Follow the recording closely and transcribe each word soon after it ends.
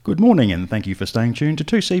Good morning and thank you for staying tuned to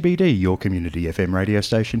 2CBD, your community FM radio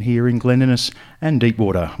station here in Glen Innes and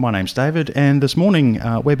Deepwater. My name's David and this morning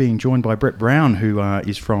we're being joined by Brett Brown, who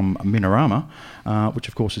is from Minerama, which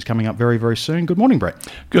of course is coming up very, very soon. Good morning,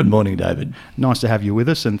 Brett. Good morning, David. Nice to have you with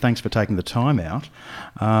us and thanks for taking the time out.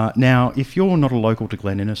 Now, if you're not a local to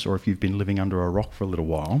Glen Innes or if you've been living under a rock for a little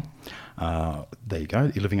while, there you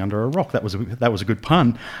go, you're living under a rock. That was a good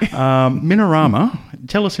pun. Minerama,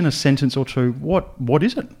 tell us in a sentence or two, what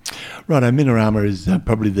is it? Righto, Minerama is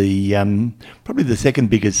probably the second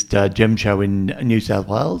biggest gem show in New South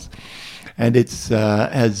Wales, and it's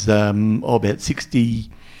has about 60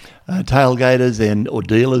 tailgaters or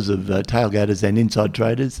dealers of tailgaters and inside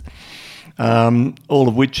traders, all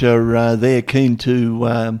of which are there keen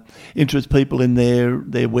to interest people in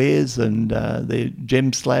their wares and their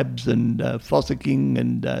gem slabs and fossicking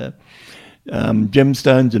and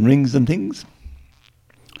gemstones and rings and things.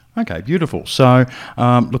 Okay, beautiful. So,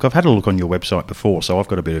 look, I've had a look on your website before, so I've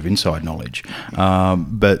got a bit of inside knowledge.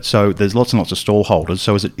 But so there's lots and lots of stall holders.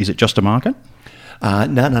 So is it just a market?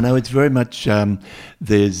 No. It's very much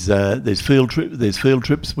there's field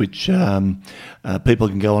trips which people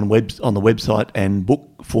can go on the website and book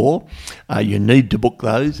for. You need to book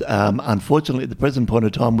those. Unfortunately, at the present point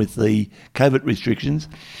of time, with the COVID restrictions,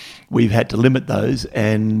 we've had to limit those,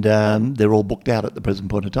 and they're all booked out at the present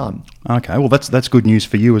point of time. Okay, well that's good news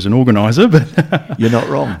for you as an organiser, but you're not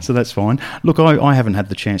wrong. So that's fine. Look, I haven't had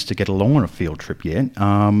the chance to get along on a field trip yet.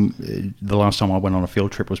 The last time I went on a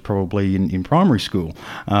field trip was probably in primary school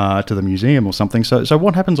to the museum or something. So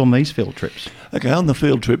what happens on these field trips? Okay, on the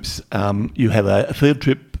field trips, you have a field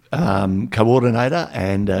trip coordinator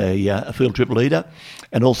and a field trip leader,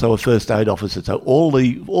 and also a first aid officer. So all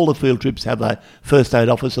the field trips have a first aid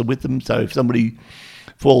officer with them. So if somebody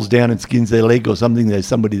falls down and skins their leg or something, there's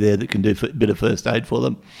somebody there that can do a bit of first aid for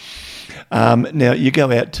them. Now you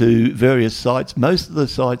go out to various sites. Most of the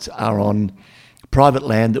sites are on private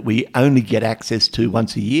land that we only get access to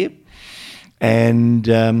once a year, and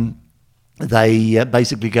they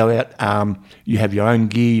basically go out. You have your own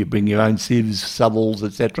gear. You bring your own sieves, shovels,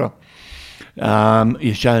 etc.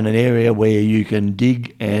 You're shown an area where you can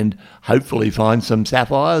dig and hopefully find some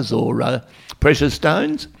sapphires or precious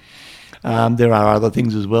stones. There are other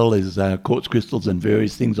things as well. There's quartz crystals and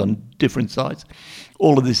various things on different sites.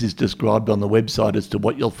 All of this is described on the website as to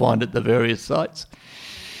what you'll find at the various sites.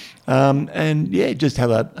 And yeah, just have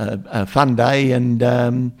a fun day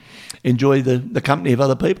and enjoy the company of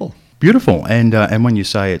other people. Beautiful. And when you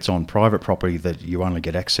say it's on private property that you only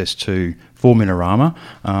get access to for Minerama,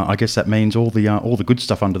 I guess that means all the good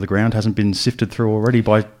stuff under the ground hasn't been sifted through already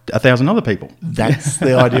by 1,000 other people. That's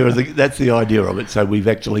the idea. That's the idea of it. So we've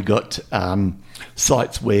actually got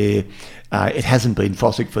sites where it hasn't been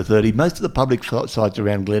fossicked for 30. Most of the public sites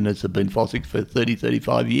around Glen Innes have been fossicked for 30,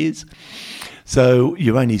 35 years. So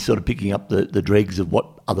you're only sort of picking up the dregs of what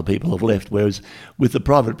other people have left, whereas with the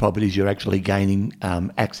private properties, you're actually gaining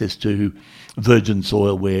access to virgin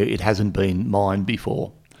soil where it hasn't been mined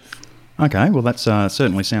before. Okay, well that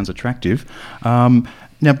certainly sounds attractive.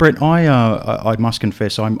 Now, Brett, I must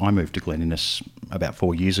confess I moved to Glen Innes about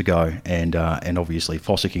 4 years ago, and obviously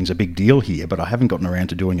fossicking's a big deal here, but I haven't gotten around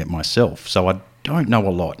to doing it myself, so I don't know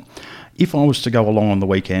a lot. If I was to go along on the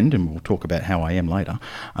weekend, and we'll talk about how I am later,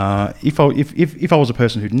 if I was a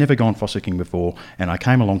person who'd never gone fossicking before and I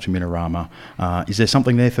came along to Minerama, is there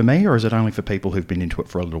something there for me, or is it only for people who've been into it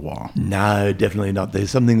for a little while? No, definitely not.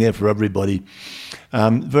 There's something there for everybody.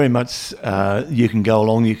 Very much, you can go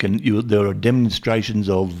along. There are demonstrations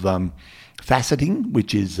of faceting,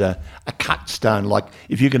 which is a cut stone. Like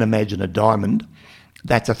if you can imagine a diamond,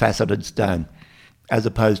 that's a faceted stone, as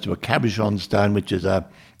opposed to a cabochon stone, which is a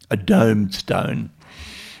domed stone.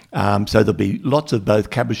 So there'll be lots of both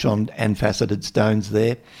cabochon and faceted stones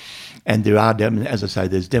there. And there are, as I say,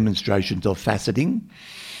 there's demonstrations of faceting.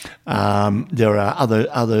 There are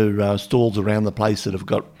other stalls around the place that have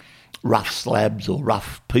got rough slabs or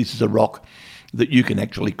rough pieces of rock that you can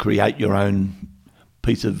actually create your own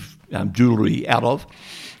piece of jewellery out of.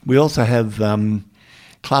 We also have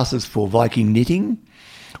classes for Viking knitting,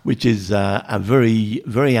 which is a very,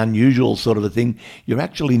 very unusual sort of a thing. You're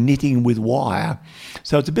actually knitting with wire.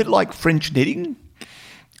 So it's a bit like French knitting.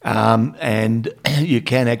 And you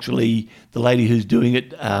can actually, the lady who's doing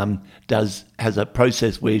it has a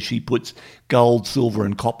process where she puts gold, silver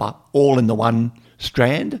and copper all in the one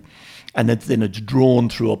strand, and then it's drawn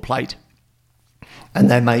through a plate. And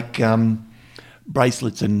they make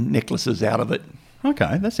bracelets and necklaces out of it.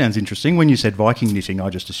 Okay, that sounds interesting. When you said Viking knitting,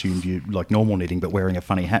 I just assumed you like normal knitting, but wearing a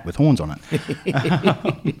funny hat with horns on it.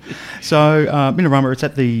 So, Minerama, it's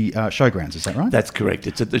at the showgrounds, is that right? That's correct.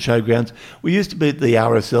 It's at the showgrounds. We used to be at the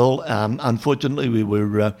RSL. Unfortunately, we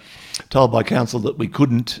were told by council that we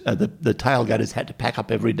couldn't. The tailgaters had to pack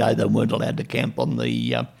up every day. They weren't allowed to camp on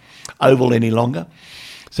the oval any longer.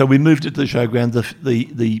 So we moved it to the showground.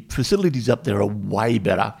 The facilities up there are way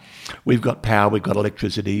better. We've got power, we've got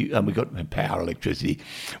electricity, we've got electricity.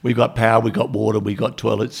 We've got power, we've got water, we've got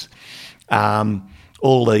toilets. Lots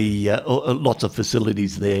of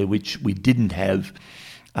facilities there which we didn't have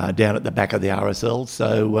down at the back of the RSL.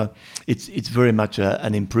 So it's very much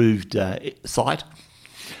an improved site.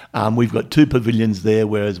 We've got 2 pavilions there,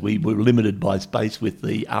 whereas we were limited by space with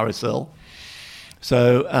the RSL.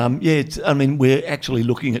 So, we're actually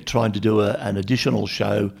looking at trying to do an additional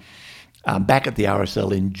show back at the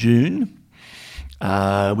RSL in June,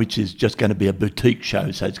 which is just going to be a boutique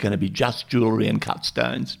show. So it's going to be just jewellery and cut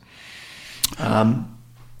stones.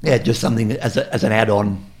 Just something as an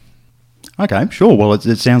add-on. Okay, sure. Well,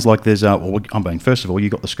 it sounds like there's first of all, you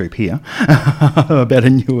got the scoop here about a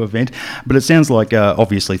new event, but it sounds like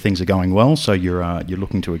obviously things are going well, so you're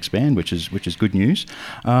looking to expand, which is good news.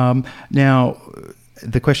 Now,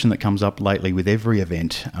 the question that comes up lately with every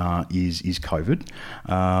event is COVID.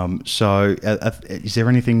 Is there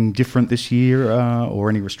anything different this year, or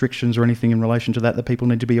any restrictions or anything in relation to that people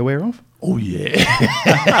need to be aware of? Oh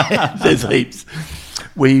yeah, there's heaps.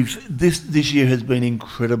 This year has been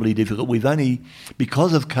incredibly difficult.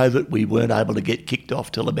 Because of COVID, we weren't able to get kicked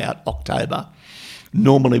off till about October.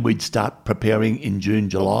 Normally we'd start preparing in June,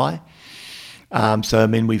 July.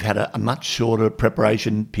 We've had a much shorter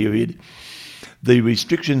preparation period. The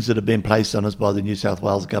restrictions that have been placed on us by the New South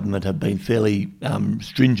Wales government have been fairly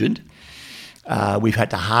stringent. We've had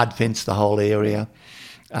to hard fence the whole area.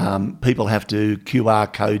 People have to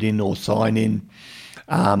QR code in or sign in.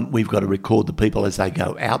 We've got to record the people as they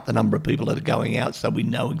go out, the number of people that are going out, so we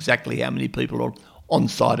know exactly how many people are on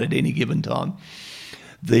site at any given time.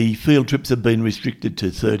 The field trips have been restricted to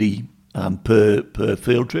 30 per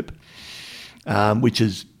field trip, which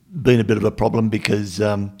has been a bit of a problem because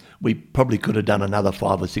we probably could have done another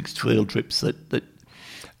 5 or 6 field trips that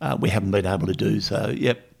we haven't been able to do. So,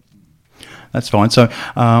 yep. That's fine. So,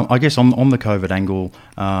 I guess on the COVID angle,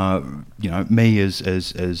 me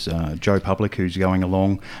as Joe Public who's going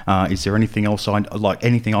along, is there anything else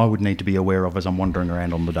anything I would need to be aware of as I'm wandering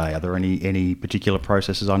around on the day? Are there any particular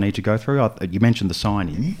processes I need to go through? You mentioned the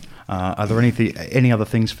sign-in. Are there any other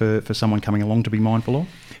things for someone coming along to be mindful of?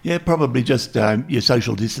 Yeah, probably just your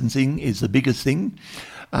social distancing is the biggest thing.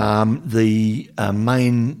 The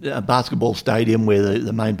main basketball stadium, where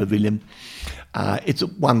the main pavilion, it's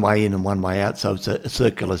one way in and one way out, so it's a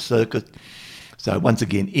circular circuit. So once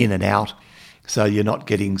again, in and out. So you're not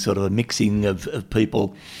getting sort of a mixing of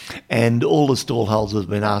people. And all the stall holders have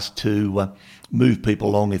been asked to move people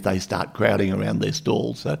along if they start crowding around their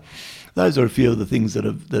stalls. So those are a few of the things that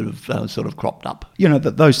have sort of cropped up.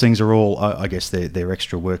 Those things are all, I guess, they're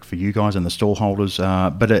extra work for you guys and the stall holders.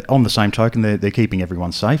 But on the same token, they're keeping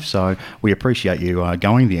everyone safe. So we appreciate you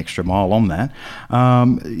going the extra mile on that.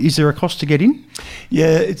 Is there a cost to get in?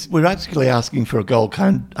 Yeah, we're actually asking for a gold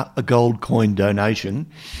coin donation.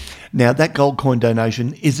 Now, that gold coin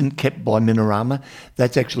donation isn't kept by Minerama.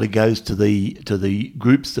 That actually goes to the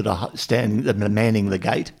groups that are manning the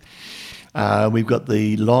gate. We've got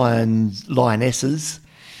the Lionesses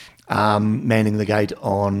manning the gate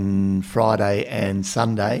on Friday and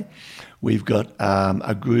Sunday. We've got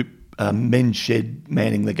a group, Men's Shed,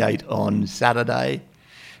 manning the gate on Saturday,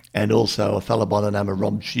 and also a fellow by the name of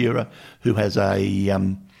Rob Shearer, who has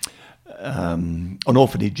an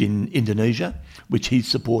orphanage in Indonesia, which he's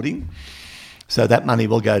supporting. So that money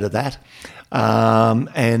will go to that.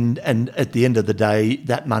 And at the end of the day,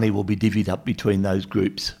 that money will be divvied up between those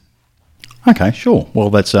groups. Okay, sure. Well,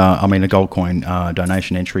 that's a gold coin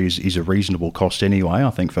donation entry is a reasonable cost anyway, I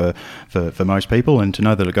think, for most people, and to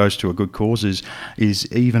know that it goes to a good cause is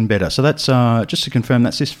even better. So that's just to confirm,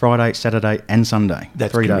 that's this Friday, Saturday, and Sunday.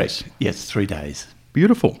 That's 3 correct. days. Yes, 3 days.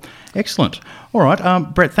 Beautiful. Excellent. All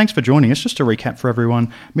right, Brett, thanks for joining us. Just to recap for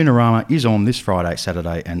everyone, Minerama is on this Friday,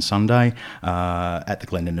 Saturday and Sunday at the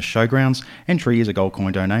Glen Innes Showgrounds. Entry is a gold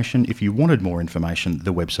coin donation. If you wanted more information,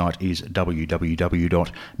 the website is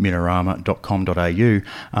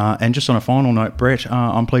www.minerama.com.au. And just on a final note, Brett,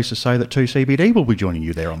 I'm pleased to say that 2CBD will be joining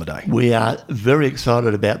you there on the day. We are very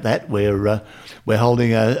excited about that. We're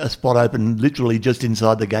holding a spot open literally just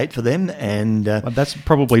inside the gate for them. And that's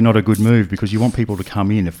probably not a good move because you want people to to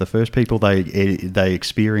come in, if the first people they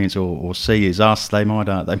experience or see is us, they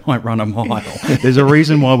might run a mile. There's a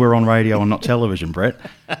reason why we're on radio and not television, Brett.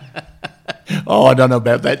 Oh, I don't know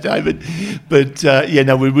about that, David. But,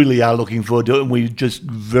 we really are looking forward to it, and we're just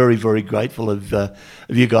very, very grateful of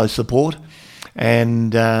you guys' support.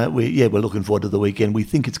 And, we're looking forward to the weekend. We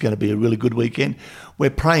think it's going to be a really good weekend. We're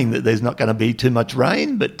praying that there's not going to be too much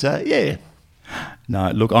rain, but,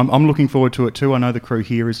 No, look, I'm looking forward to it too. I know the crew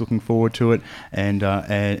here is looking forward to it, and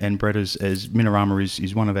Brett, as Minerama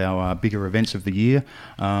is one of our bigger events of the year.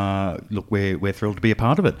 Look, we're thrilled to be a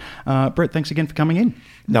part of it. Brett, thanks again for coming in.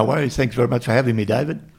 No worries. Thanks very much for having me, David.